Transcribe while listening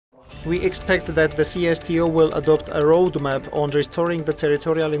We expect that the CSTO will adopt a roadmap on restoring the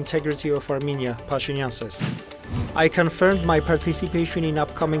territorial integrity of Armenia, Pashinyan says. I confirmed my participation in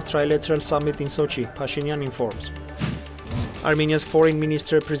upcoming trilateral summit in Sochi, Pashinyan informs. Armenia's foreign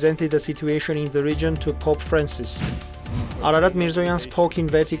minister presented the situation in the region to Pope Francis. Ararat Mirzoyan spoke in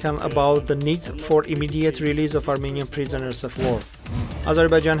Vatican about the need for immediate release of Armenian prisoners of war.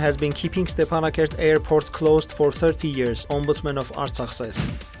 Azerbaijan has been keeping Stepanakert airport closed for 30 years, Ombudsman of Artsakh says.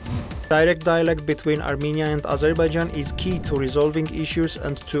 Direct dialogue between Armenia and Azerbaijan is key to resolving issues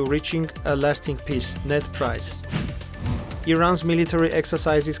and to reaching a lasting peace, Ned Price. Iran's military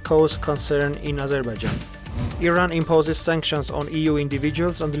exercises cause concern in Azerbaijan. Iran imposes sanctions on EU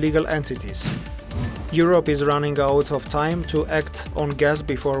individuals and legal entities. Europe is running out of time to act on gas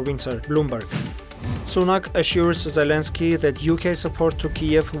before winter, Bloomberg. Sunak assures Zelensky that UK support to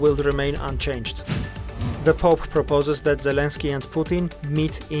Kiev will remain unchanged. The Pope proposes that Zelensky and Putin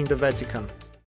meet in the Vatican.